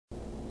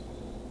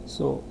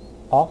So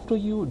after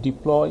you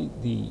deploy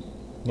the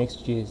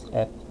Next.js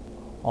app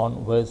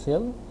on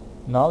Vercel,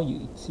 now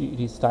it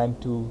is time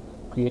to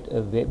create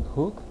a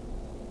webhook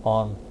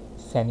on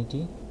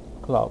Sanity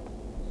cloud.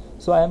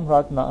 So I am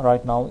right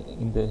now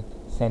in the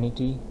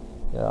Sanity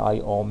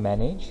IO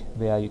manage,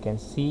 where you can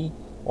see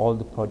all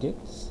the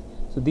projects.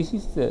 So this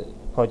is the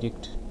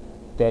project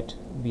that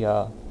we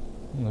are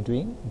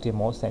doing,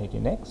 demo Sanity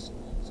Next.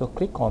 So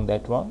click on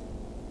that one,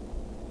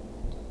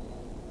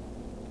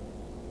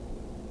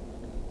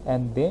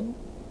 and then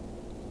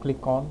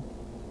click on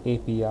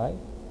API,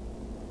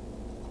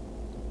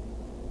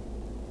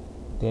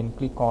 then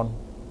click on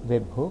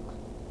webhook.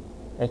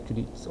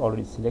 Actually it's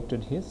already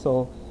selected here,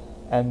 so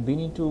and we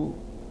need to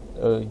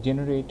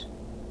generate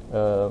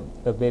a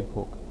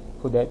webhook.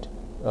 For that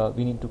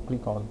we need to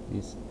click on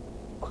this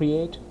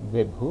create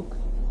webhook.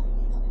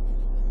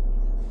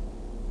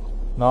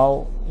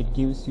 Now it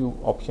gives you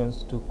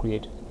options to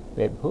create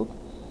webhook,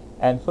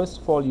 and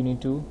first of all you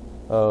need to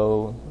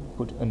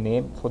put a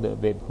name for the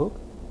webhook.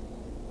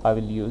 I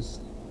will use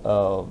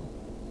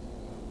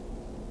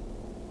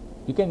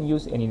you can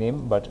use any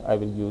name, but I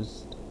will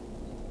use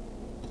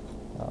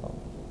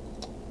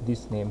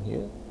this name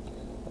here,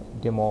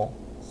 demo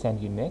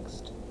Sanity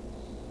Next.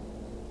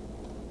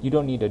 You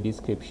don't need a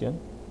description,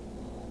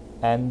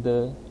 and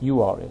the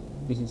URL.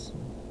 This is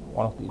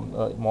one of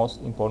the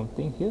most important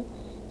thing here.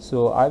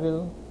 So I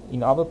will,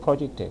 in our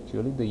project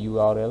actually, the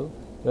URL,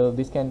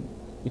 this can,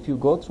 if you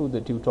go through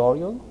the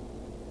tutorial,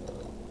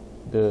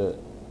 the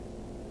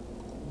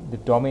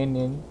domain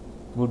name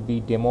would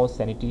be demo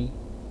Sanity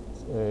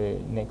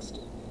next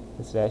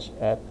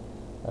 /app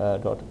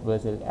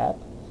 .vercel app,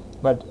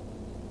 but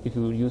if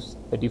you use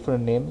a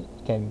different name,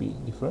 it can be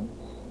different,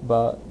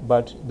 but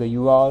the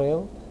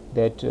URL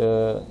that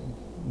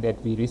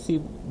we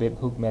receive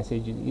webhook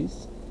message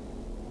is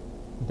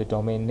the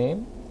domain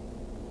name,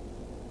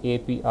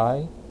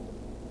 API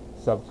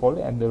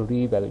subfolder, and the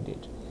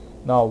revalidate.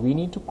 Now we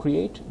need to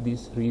create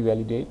this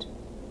revalidate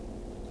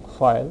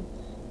file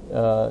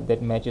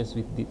that matches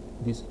with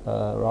this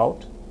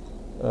route,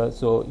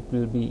 so it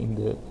will be in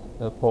the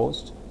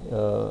post.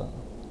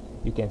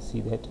 You can see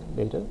that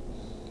later,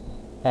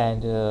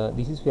 and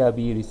this is where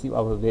we receive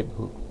our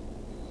webhook.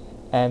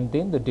 And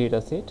then the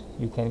data set,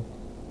 you can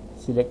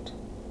select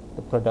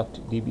the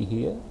product DB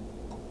here.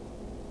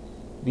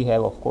 We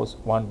have of course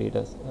one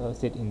data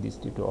set in this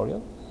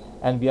tutorial,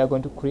 and we are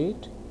going to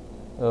create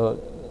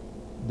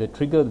the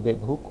triggered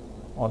webhook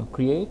on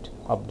create,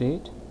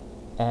 update,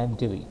 and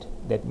delete.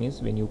 That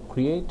means when you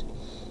create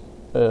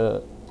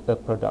a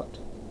product,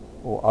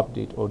 or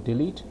update or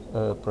delete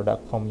a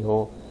product from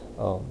your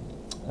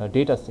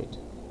data set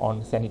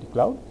on Sanity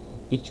Cloud,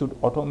 it should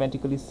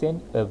automatically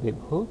send a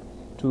webhook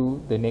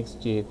to the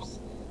Next.js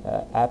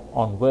app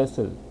on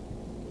Vercel,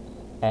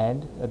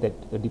 and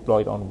that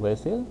deployed on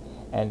Vercel,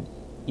 and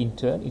in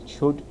turn it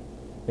should,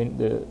 when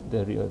the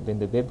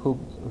webhook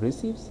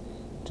receives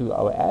to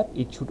our app,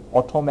 it should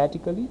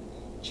automatically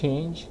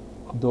change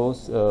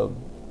those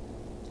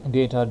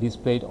data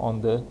displayed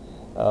on the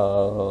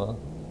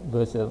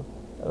Vercel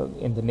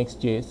in the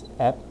Next.js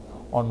app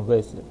on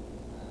Vercel.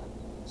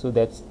 So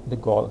that's the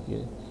goal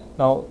here.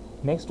 Now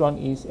next one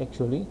is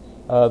actually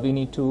we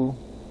need to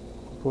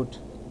put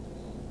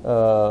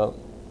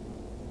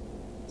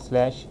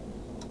slash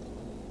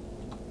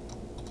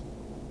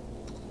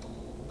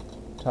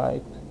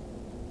type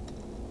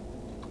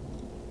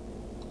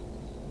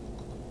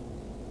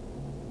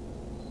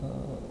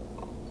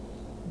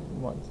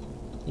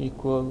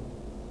equal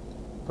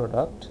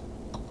product,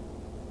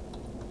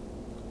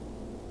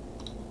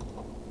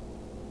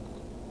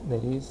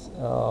 that is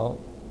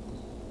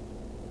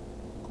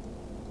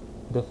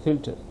the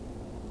filter.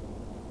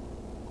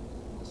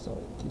 Sorry,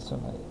 this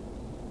one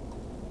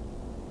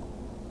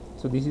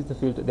so this is the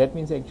filter. That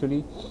means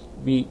actually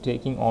we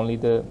taking only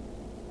the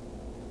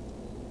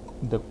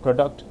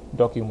product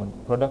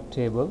document, product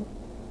table.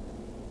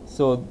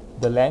 So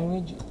the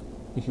language,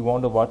 if you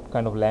wonder what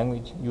kind of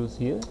language use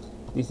here,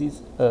 this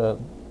is a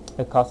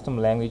custom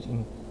language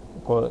in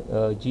called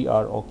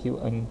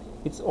GROQ, and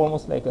it's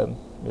almost like a,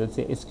 let's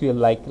say, SQL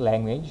like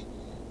language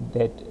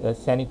that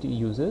Sanity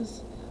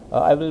uses.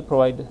 I will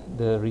provide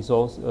the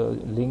resource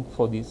link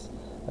for this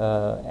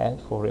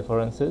and for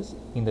references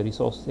in the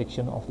resource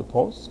section of the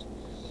post.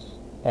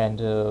 And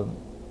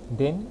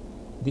then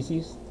this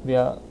is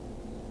where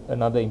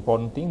another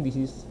important thing, this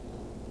is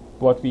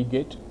what we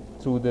get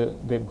through the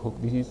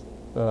webhook. This is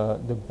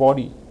the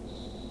body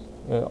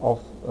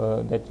of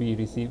that we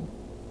receive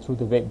through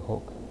the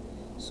webhook.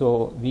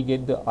 So we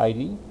get the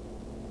ID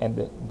and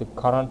the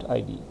current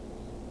ID.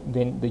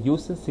 When the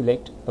user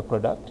select a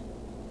product,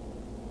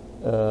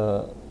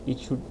 it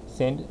should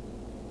send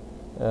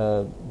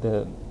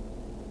the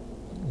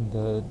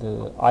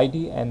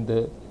ID and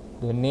the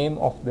name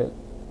of the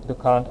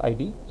current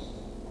ID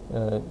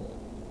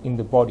in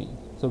the body.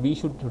 So we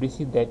should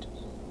receive that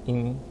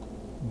in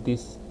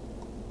this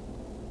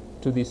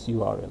to this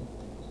URL.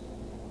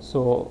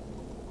 So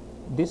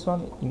this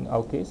one in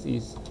our case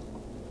is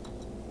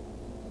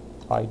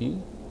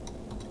ID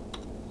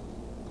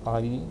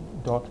id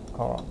dot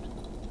current.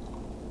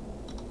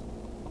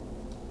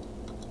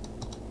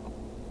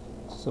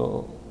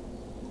 So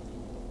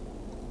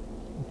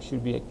it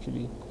should be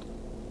actually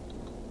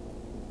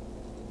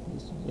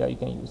this. Yeah, you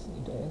can use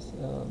it as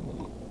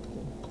maybe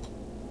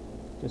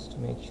just to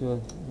make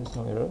sure there's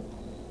no error.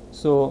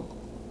 So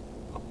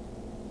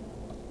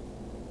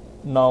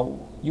now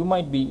you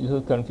might be a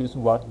little confused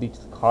what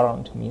this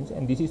current means,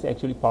 and this is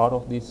actually part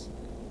of this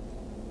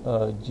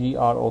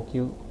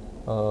GROQ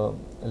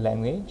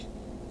language.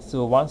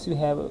 So once you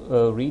have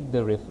read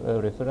the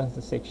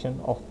reference section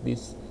of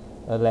this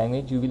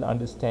language, you will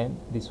understand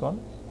this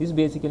one. This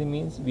basically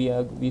means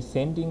we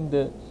sending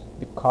the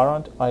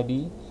current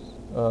ID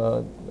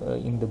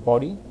in the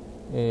body.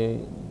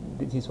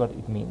 This is what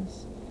it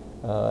means,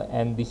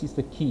 and this is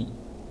the key.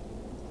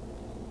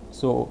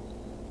 So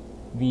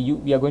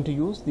we are going to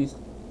use this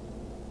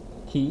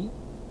key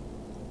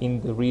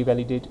in the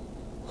revalidate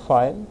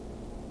file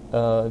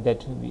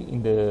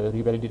in the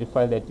revalidated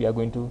file that we are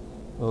going to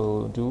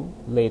do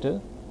later,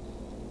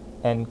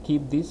 and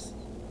keep this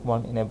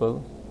one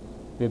enable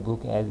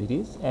webhook as it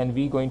is, and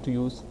we're going to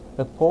use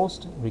a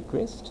post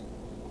request.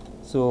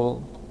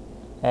 So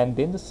and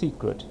then the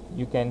secret,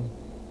 you can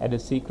add a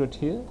secret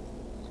here,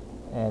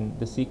 and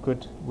the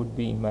secret would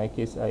be, in my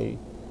case I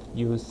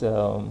use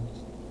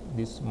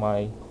this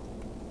my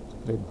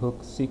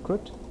webhook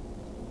secret.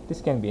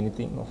 This can be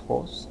anything, of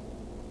course,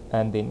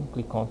 and then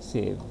click on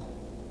save.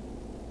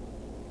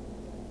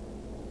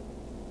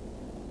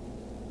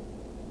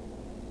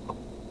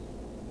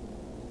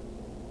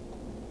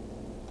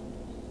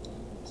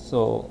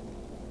 So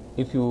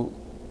if you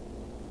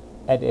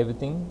add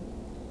everything,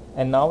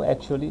 and now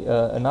actually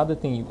another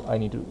thing I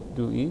need to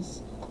do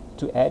is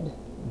to add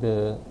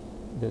the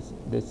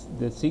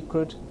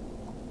secret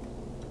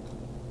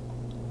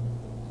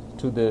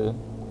to the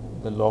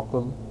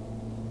local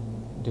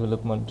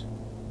development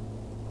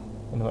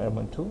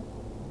environment too.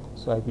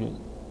 So I will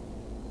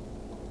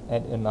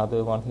add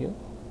another one here.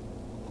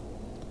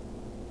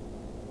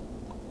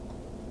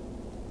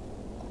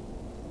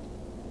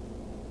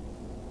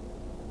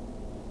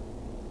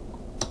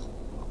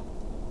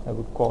 I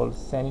would call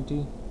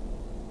Sanity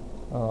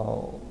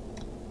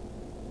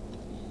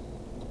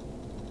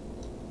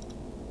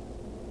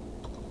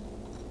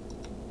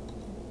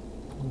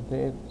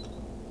webhook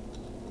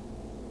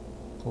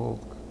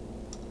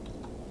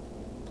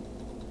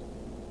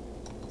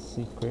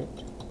secret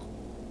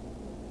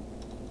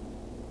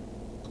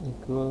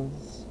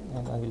equals,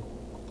 and I will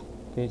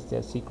paste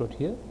that secret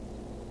here.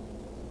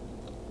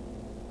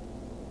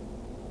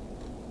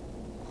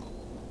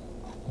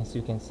 As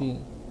you can see,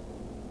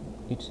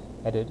 it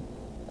added,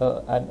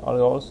 and I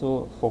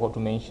also forgot to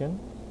mention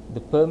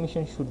the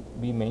permission should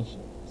be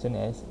mentioned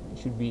as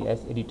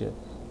editor.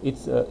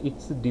 It's a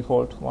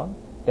default one.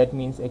 That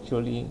means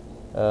actually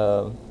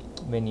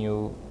when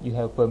you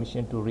have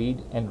permission to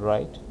read and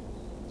write.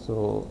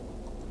 So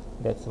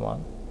that's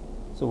one.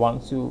 So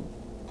once you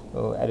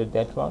added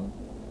that one,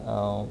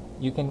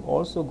 you can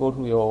also go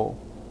to your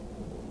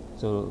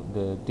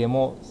the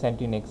demo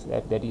Sanity Next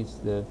app, that is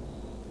the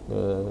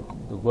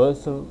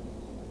Vercel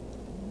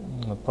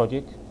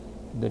project,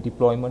 the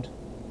deployment,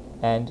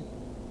 and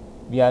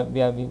we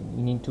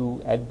need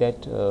to add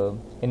that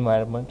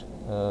environment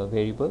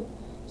variable.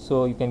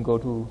 So you can go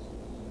to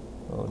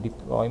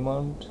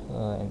deployment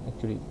and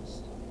actually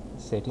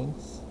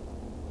settings,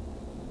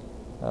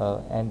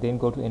 and then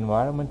go to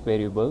environment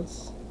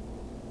variables,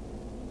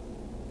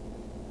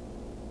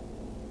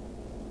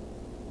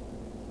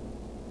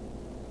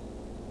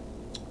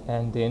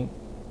 and then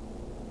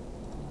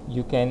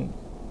you can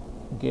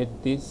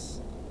get this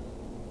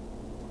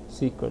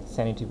secret,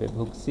 Sanity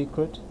webhook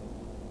secret,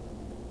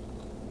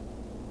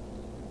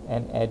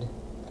 and add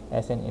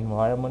as an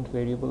environment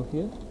variable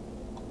here.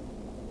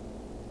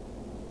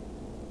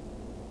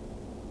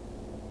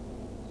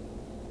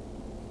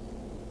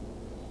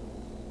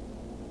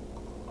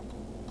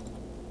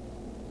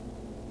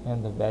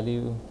 And the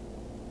value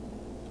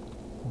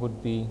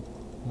would be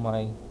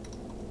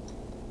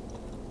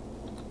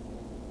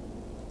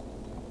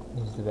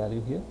this is the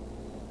value here.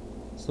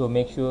 So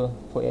make sure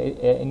for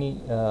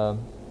any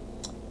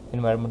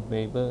environment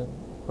variable,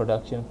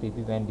 production,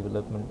 preview, and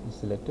development is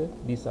selected.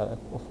 These are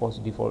of course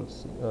default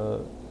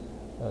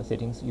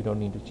settings, you don't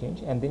need to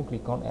change, and then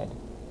click on add.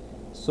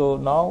 So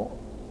now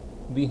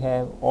we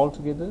have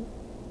altogether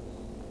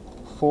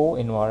 4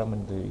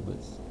 environment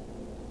variables: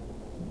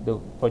 the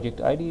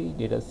project ID,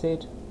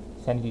 dataset,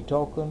 Sanity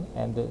token,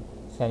 and the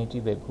Sanity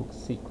webhook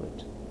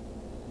secret.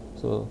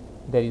 So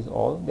that is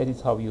all. That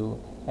is how you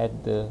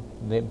add the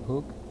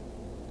webhook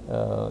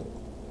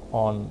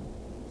on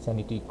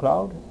Sanity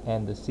Cloud,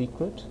 and the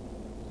secret,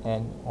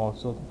 and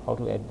also how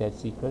to add that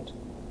secret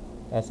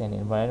as an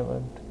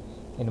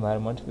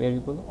environment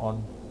variable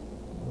on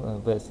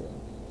Vercel.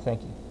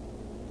 Thank you.